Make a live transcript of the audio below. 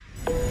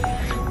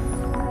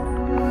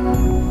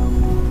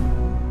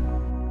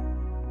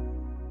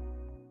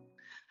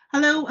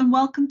and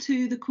welcome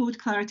to the Code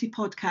Clarity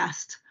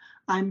podcast.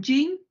 I'm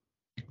Jean.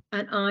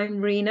 And I'm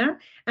Rena.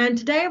 And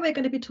today we're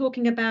going to be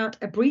talking about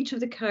a breach of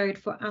the code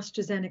for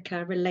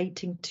AstraZeneca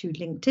relating to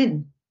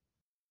LinkedIn.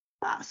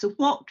 So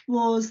what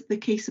was the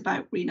case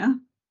about, Rena?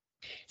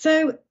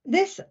 So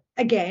this,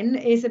 again,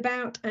 is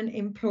about an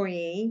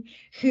employee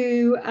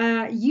who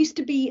used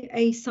to be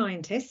a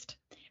scientist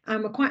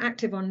and were quite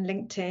active on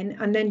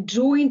LinkedIn and then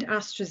joined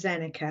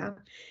AstraZeneca.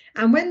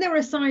 And when they were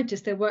a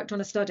scientist, they worked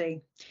on a study.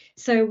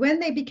 So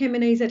when they became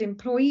an AZ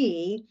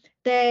employee,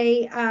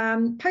 they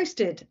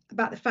posted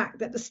about the fact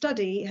that the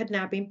study had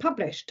now been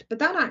published, but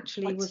that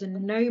actually was a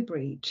no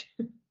breach.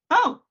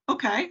 Oh,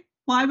 okay.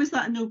 Why was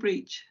that a no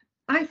breach?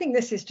 I think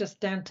this is just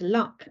down to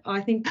luck.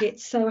 I think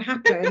it so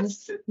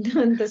happens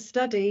that the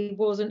study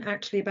wasn't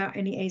actually about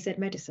any AZ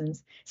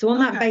medicines. So on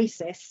that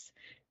basis,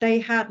 they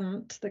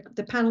hadn't,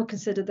 the panel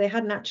considered they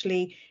hadn't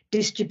actually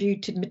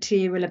distributed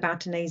material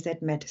about an AZ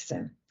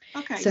medicine.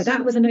 Okay. So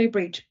that was a no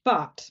breach,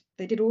 but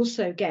they did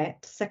also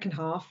get, second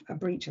half, a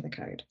breach of the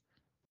code.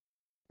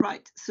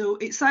 Right. So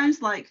it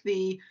sounds like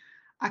the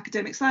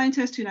academic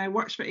scientist who now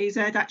works for AZ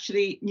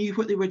actually knew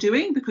what they were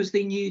doing, because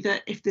they knew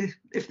that if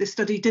the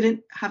study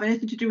didn't have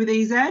anything to do with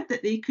AZ,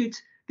 that they could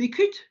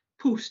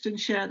post and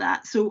share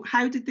that. So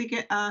how did they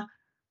get a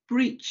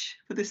breach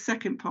for the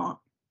second part?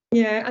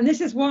 Yeah, and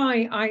this is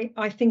why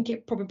I think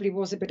it probably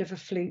was a bit of a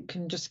fluke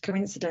and just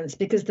coincidence,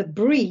 because the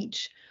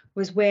breach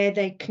was where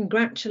they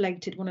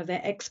congratulated one of their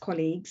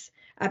ex-colleagues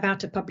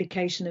about a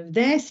publication of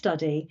their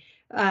study.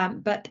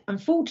 But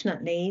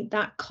unfortunately,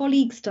 that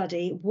colleague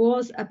study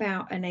was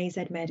about an AZ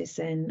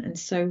medicine. And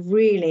so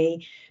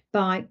really,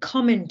 by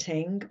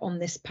commenting on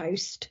this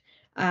post,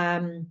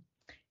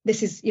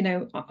 this is,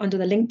 under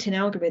the LinkedIn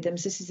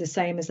algorithms, this is the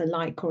same as a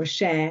like or a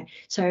share.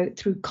 So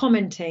through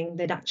commenting,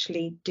 they'd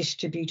actually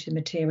distributed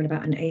material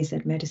about an AZ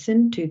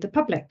medicine to the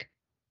public.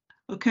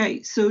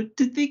 Okay, so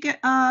did they get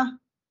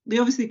they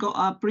obviously got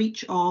a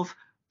breach of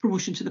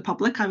promotion to the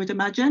public, I would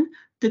imagine.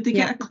 Did they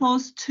get a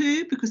clause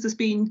 2? Because there's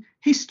been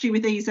history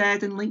with AZ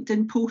and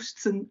LinkedIn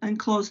posts and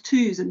clause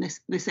 2s in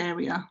this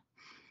area.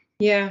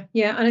 Yeah,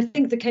 and I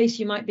think the case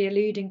you might be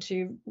alluding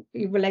to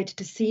related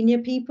to senior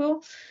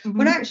people.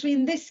 But actually,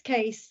 in this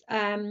case,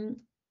 the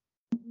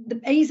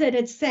AZ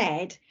had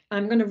said,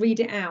 I'm going to read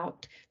it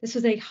out, this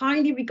was a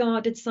highly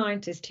regarded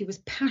scientist who was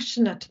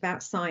passionate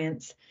about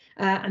science,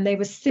 and they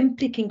were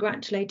simply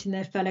congratulating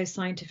their fellow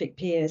scientific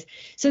peers.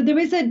 So there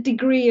is a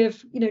degree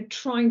of,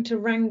 trying to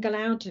wrangle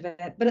out of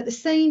it. But at the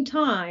same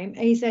time,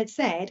 AZ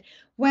said,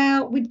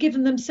 well, we'd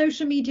given them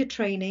social media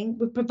training,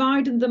 we'd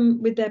provided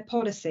them with their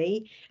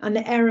policy, and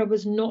the error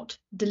was not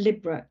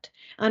deliberate.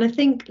 And I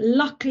think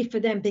luckily for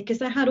them, because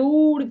they had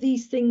all of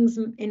these things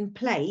in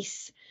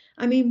place,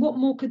 I mean, what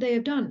more could they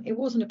have done? It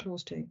wasn't a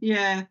clause 2.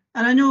 Yeah,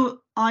 and I know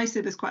I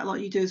say this quite a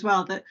lot, you do as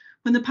well, that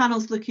when the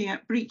panel's looking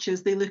at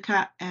breaches, they look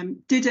at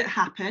did it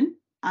happen?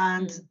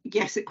 And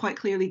yes, it quite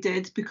clearly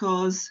did,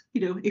 because,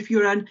 if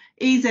you're an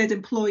AZ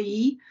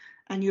employee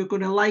and you're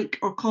going to like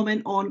or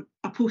comment on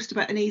a post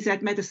about an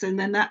AZ medicine,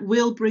 then that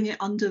will bring it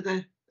under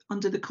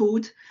the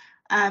code.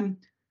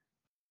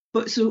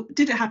 But so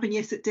did it happen?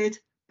 Yes, it did.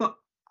 But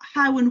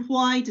how and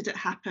why did it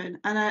happen?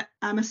 And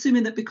I'm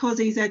assuming that because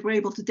AZ were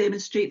able to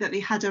demonstrate that they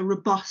had a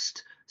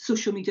robust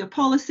social media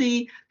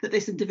policy, that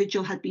this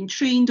individual had been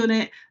trained on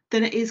it,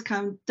 then it is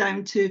come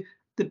down to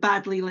the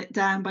badly let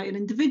down by an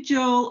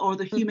individual or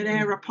the human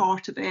error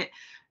part of it.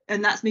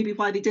 And that's maybe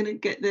why they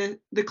didn't get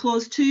the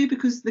clause 2,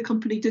 because the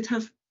company did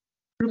have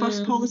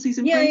robust policies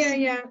in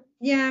place.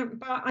 Yeah.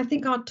 But I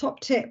think our top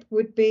tip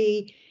would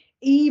be,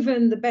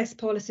 even the best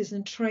policies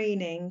and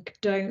training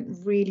don't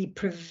really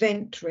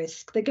prevent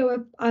risk. They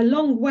go a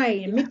long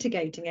way in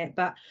mitigating it.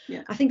 But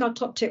I think our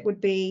top tip would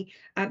be,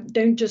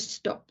 don't just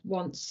stop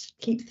once.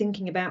 Keep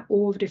thinking about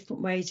all the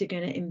different ways you're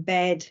going to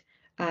embed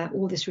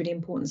all this really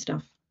important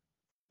stuff.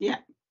 Yeah,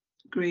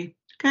 agree.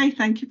 Okay,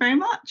 thank you very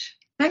much.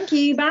 Thank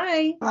you.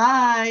 Bye.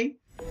 Bye.